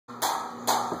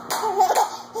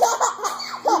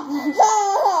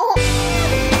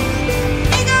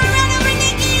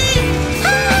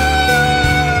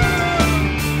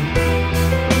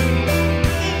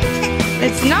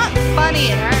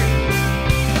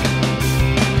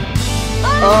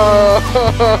What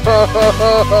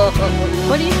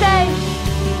do you say?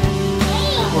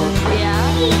 Yeah.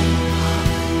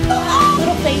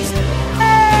 Little face.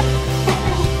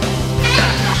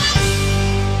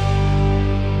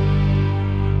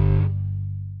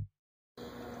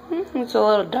 It's a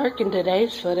little dark in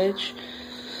today's footage.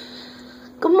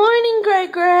 Good morning, Gray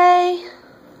Gray.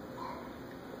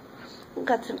 We've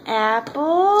got some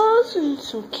apples and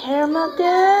some caramel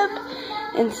dip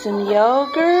and some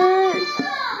yogurt.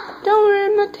 Don't worry,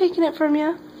 I'm not taking it from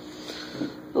you.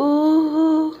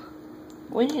 Ooh,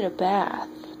 we need a bath,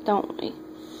 don't we?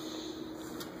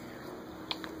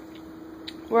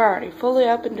 We're already fully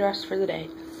up and dressed for the day.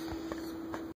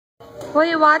 What are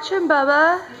you watching,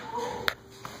 Bubba?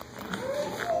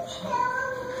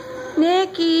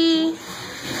 Nikki.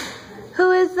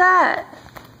 Who is that?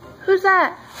 Who's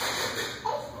that?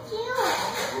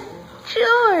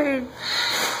 George.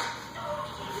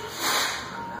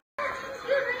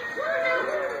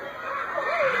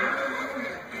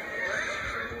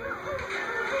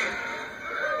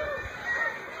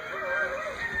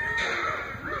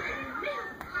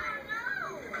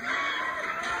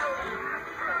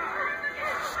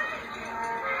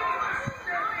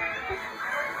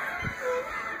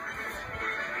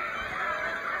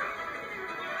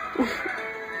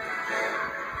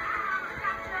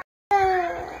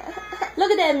 Look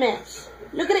at that mess.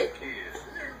 Look at it.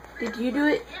 Did you do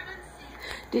it?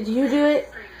 Did you do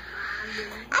it?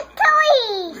 A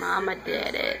toy. Mama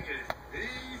did it.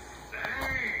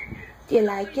 Do you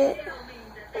like it?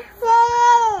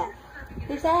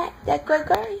 Who's that? That Gray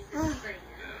Gray?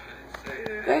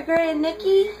 Gray Gray and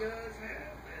Nikki?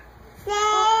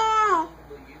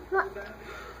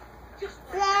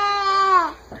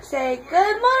 Say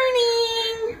good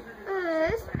morning.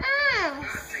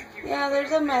 Yeah,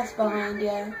 there's a mess behind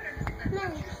you.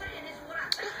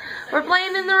 We're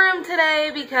playing in the room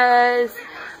today because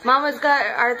Mama's got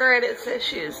arthritis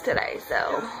issues today,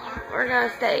 so we're gonna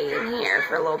stay in here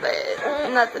for a little bit.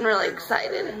 Nothing really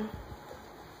exciting.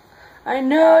 I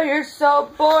know you're so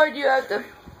bored you have to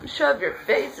shove your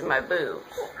face in my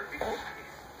boobs.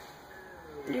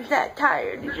 You're that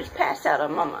tired, you just passed out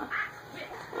on Mama.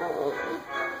 Oh.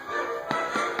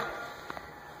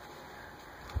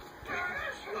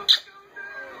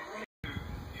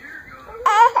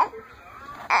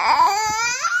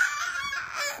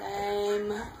 Same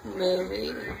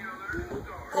movie.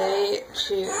 They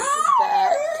choose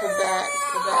back to back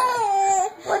to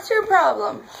back. What's your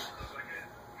problem?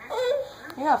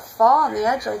 You're gonna fall on the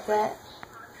edge like that.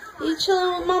 Are you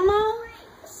chilling with Mama?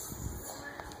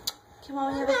 Can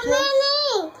Mommy have a kiss?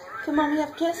 Can Mommy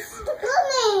have a kiss?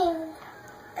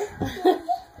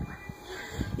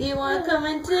 You wanna come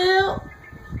in too?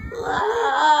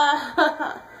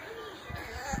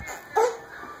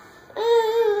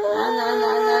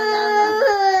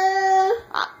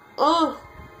 Oh,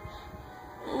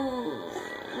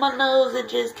 my nose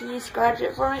itches. Can you scratch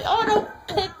it for me? Oh, don't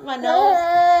pick my nose.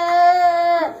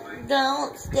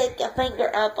 Don't stick a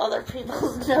finger up other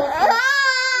people's noses.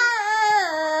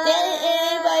 Did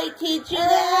anybody teach you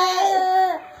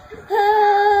that?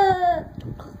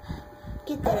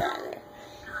 Get that out of there.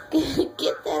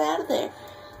 Get that out of there.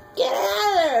 Get it out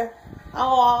of there.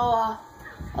 Oh,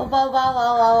 oh, oh, oh,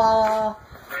 oh, oh.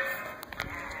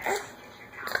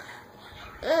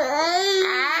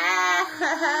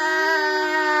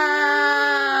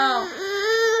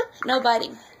 No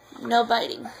biting. No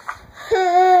biting.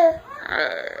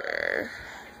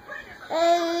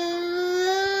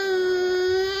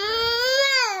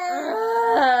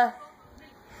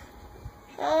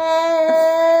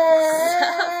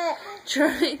 Stop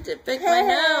trying to pick my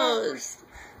nose.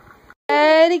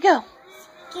 Ready, go.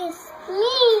 Kiss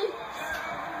me.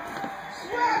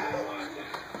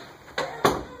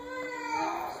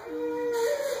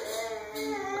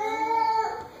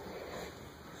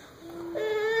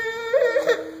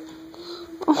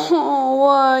 Oh,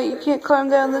 why? You can't climb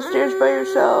down the stairs by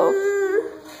yourself.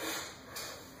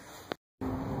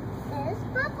 There's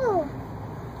Bubble.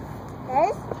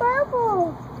 There's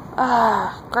Bubble.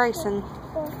 Ah, Grayson.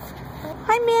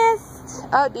 Hi, Miss.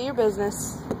 Oh, do your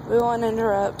business. We won't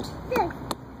interrupt. Kitty.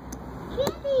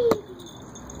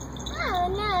 Oh,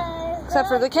 no. Except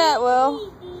for the cat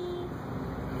will.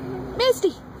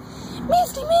 Misty.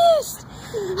 Misty, Mist.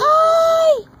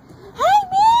 Hi. Hi,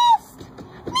 Mist.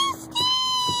 Misty.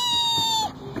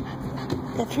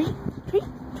 The tree.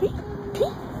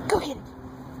 Go get it.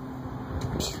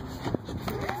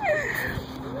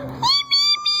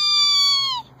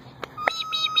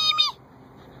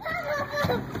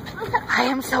 I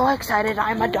am so excited.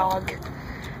 I'm a dog.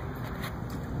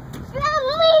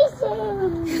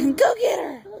 Amazing. Go get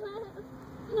her.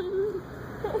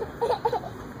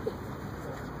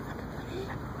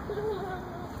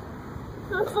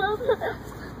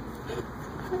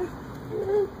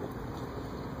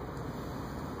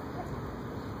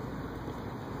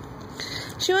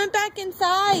 She went back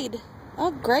inside.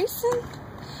 Oh, Grayson.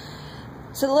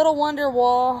 So the little wonder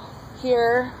wall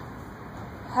here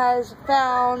has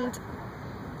found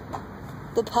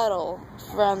the puddle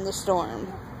from the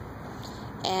storm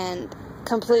and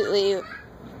completely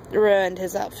ruined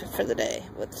his outfit for the day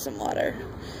with some water.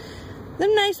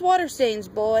 Them nice water stains,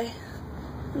 boy.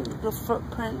 The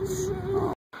footprints.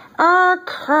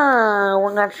 Okay,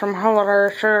 we got some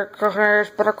holiday cookies,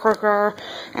 Betty Crocker,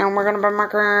 and we're gonna be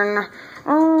making,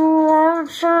 I'd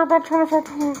say about 24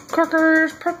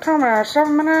 cookies. Prep time is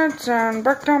 7 minutes, and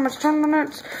bake time is 10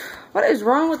 minutes. What is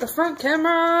wrong with the front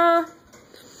camera?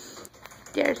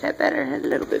 There's that better, a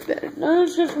little bit better. No,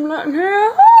 let's get some light in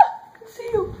here. Ah, I can see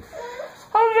you.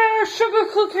 Holiday sugar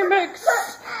cookie mix.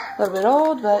 A little bit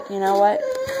old, but you know what?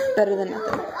 Better than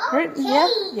nothing. Right? Yeah?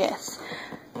 Yes.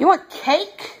 You want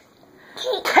cake?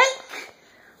 Cake!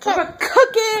 What about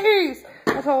cookies?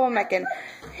 That's what we're making.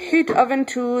 Heat oven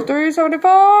to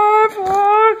 375.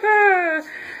 Okay.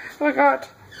 We got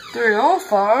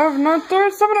 305, not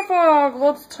 375.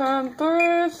 Let's turn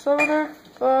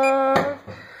 375.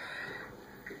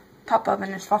 Top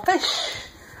oven is for fish.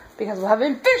 Because we're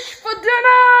having fish for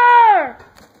dinner!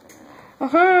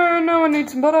 Okay, now we need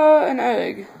some butter and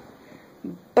egg.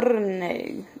 Butter and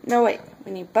egg. No, wait.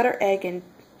 We need butter, egg, and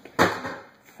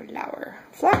flour.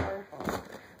 Flour?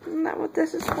 Isn't that what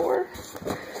this is for?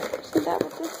 Isn't that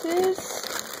what this is?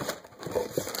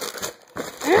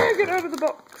 Hey, get out of the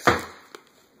box.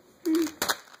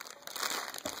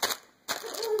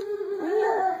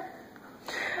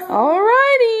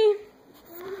 Alrighty.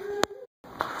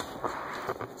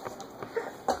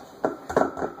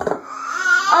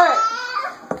 Alright.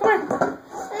 Come on.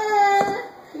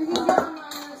 You can get some of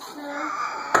this now.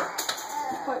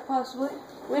 Quite possibly.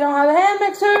 We don't have a hand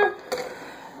mixer,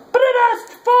 but it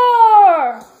asked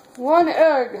for 1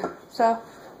 egg. So,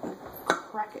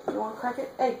 crack it. You want to crack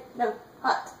it? Hey, no.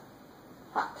 Hot.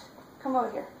 Hot. Come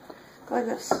over here. Go like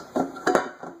this.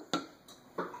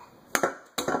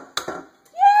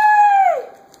 Yay!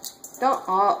 Don't.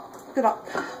 Oh, get up.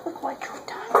 Look what you've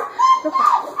done. Look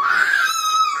what.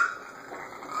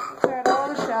 Clear out all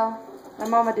the shell. My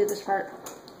mama did this part.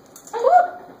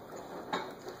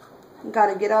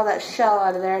 Gotta get all that shell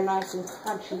out of there nice and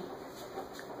crunchy.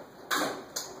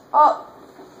 Oh!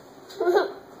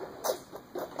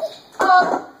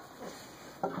 Oh!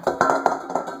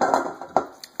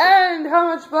 And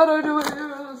how much butter do we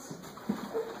use?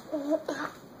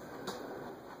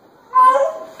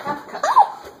 Half a cup.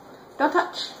 Don't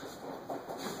touch.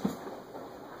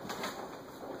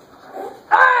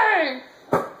 Hey!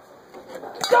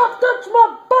 Don't touch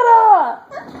my butter!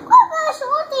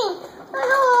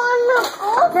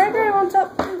 Gregory wants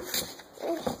up.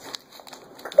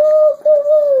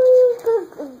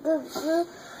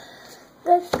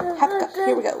 Half cup.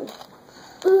 Here we go.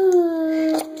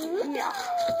 Yeah.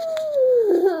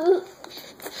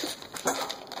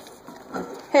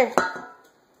 Here.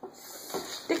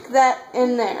 Stick that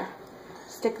in there.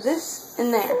 Stick this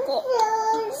in there.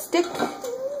 Stick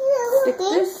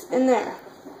this in there.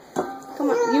 Come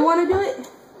on. You want to do it?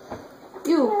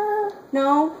 You.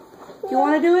 No. You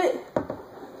want to do it?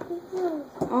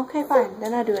 Okay, fine.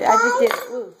 Then I'll do it. I just did it.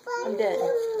 Ooh, I'm dead.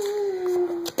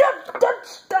 Don't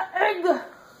touch the egg!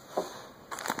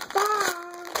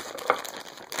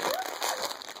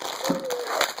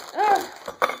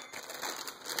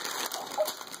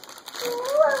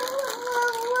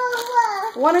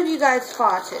 One of you guys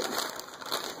farted.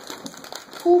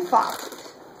 Who farted?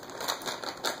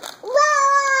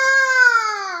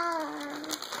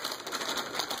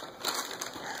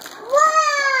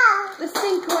 The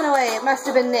sink went away. It must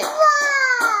have been Nick.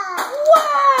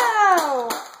 Wow!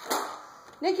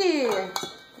 Nikki,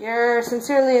 you're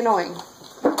sincerely annoying.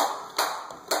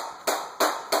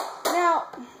 Now,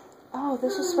 oh,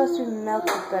 this was supposed to be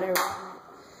melted butter.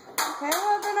 Okay,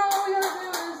 well then all we gotta do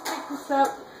is take this up,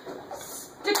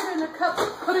 stick it in a cup,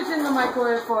 put it in the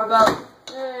microwave for about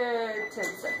 10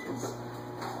 seconds.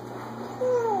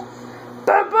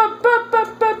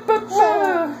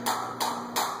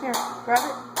 Here, grab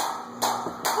it.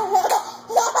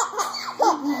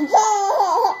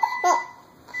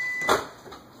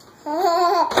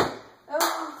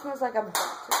 Oh, it smells like a butter.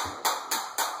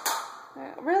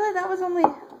 Really? That was only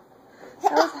half a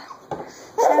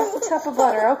cup of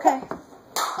butter. Okay.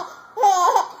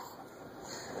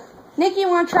 Nikki, you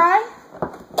want to try?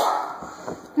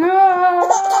 No.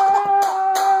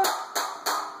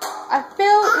 I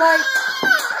feel like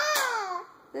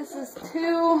this is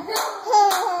too...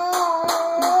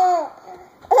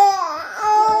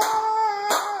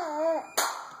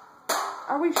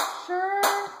 Are we sure?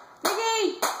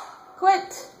 Nikki!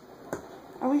 Quit!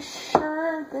 Are we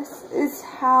sure? this is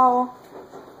how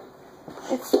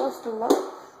it's supposed to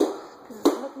look. Because it's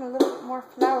looking a little bit more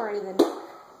flowery than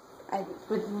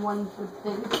one would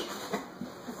think.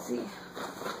 Let's see.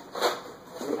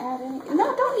 Do we add any?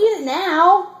 No, don't eat it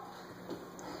now.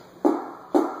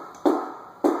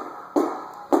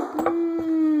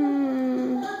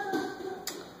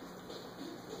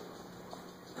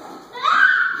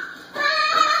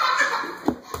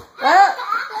 Well,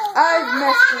 I've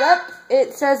messed it up.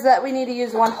 It says that we need to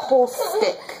use one whole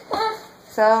stick.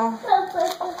 So,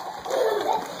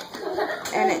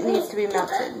 and it needs to be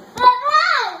melted.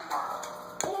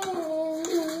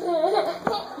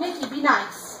 Mickey, be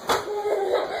nice.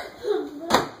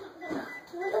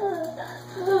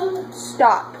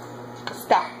 Stop.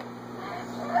 Stop.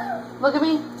 Look at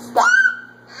me. Stop.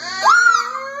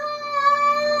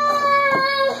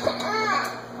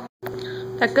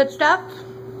 That good stuff?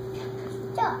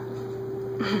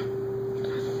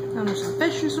 And some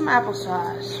fish and some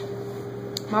applesauce.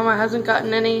 Mama hasn't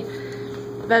gotten any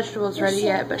vegetables ready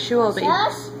yet, but she will be.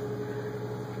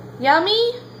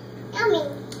 Yummy? Yummy.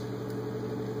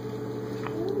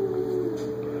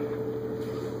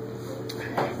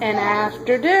 And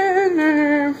after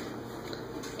dinner,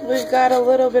 we've got a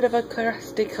little bit of a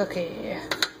crusty cookie.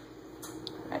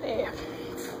 Ready.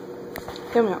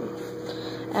 Come on.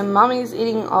 And Mommy's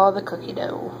eating all the cookie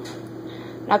dough.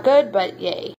 Not good, but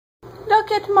yay.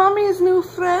 Look at Mommy's new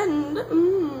friend.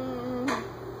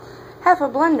 Half a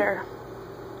blender.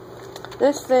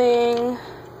 This thing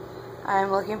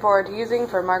I'm looking forward to using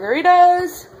for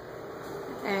margaritas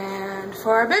and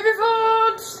for our baby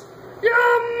foods.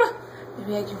 Yum!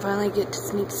 Maybe I can finally get to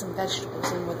sneak some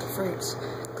vegetables in with the fruits.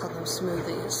 Call them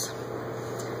smoothies.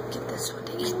 Get this one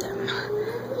to eat them.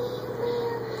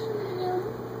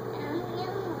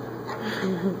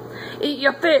 Eat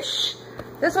your fish.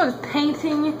 This one's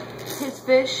painting his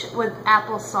fish with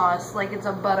applesauce like it's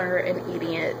a butter and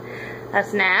eating it.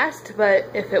 That's nasty, but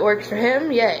if it works for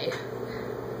him, yay.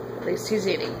 At least he's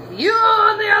eating. You,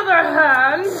 on the other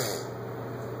hand,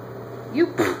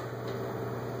 you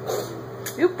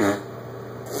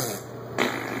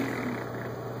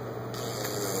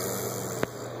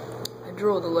I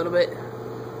drooled a little bit.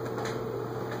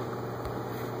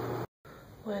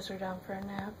 Boys are down for a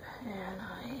nap, and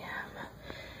I am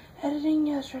editing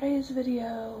yesterday's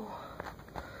video.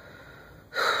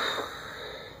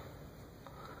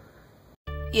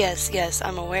 Yes,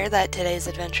 I'm aware that today's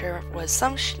adventure was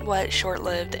somewhat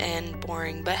short-lived and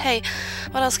boring, but hey,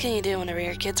 what else can you do whenever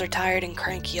your kids are tired and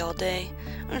cranky all day?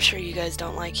 I'm sure you guys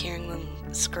don't like hearing them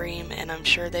scream, and I'm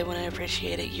sure they wouldn't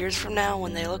appreciate it years from now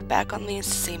when they look back on these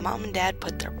to see Mom and Dad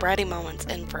put their bratty moments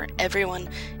in for everyone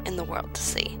in the world to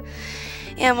see.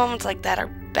 Yeah, moments like that are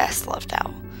best left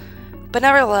out. But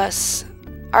nevertheless,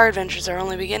 our adventures are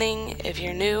only beginning. If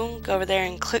you're new, go over there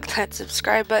and click that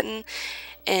subscribe button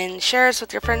and share us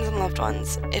with your friends and loved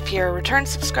ones. If you're a return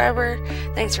subscriber,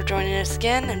 thanks for joining us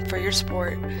again and for your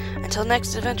support. Until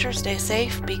next adventure, stay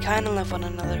safe, be kind, and love one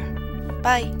another.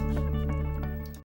 Bye!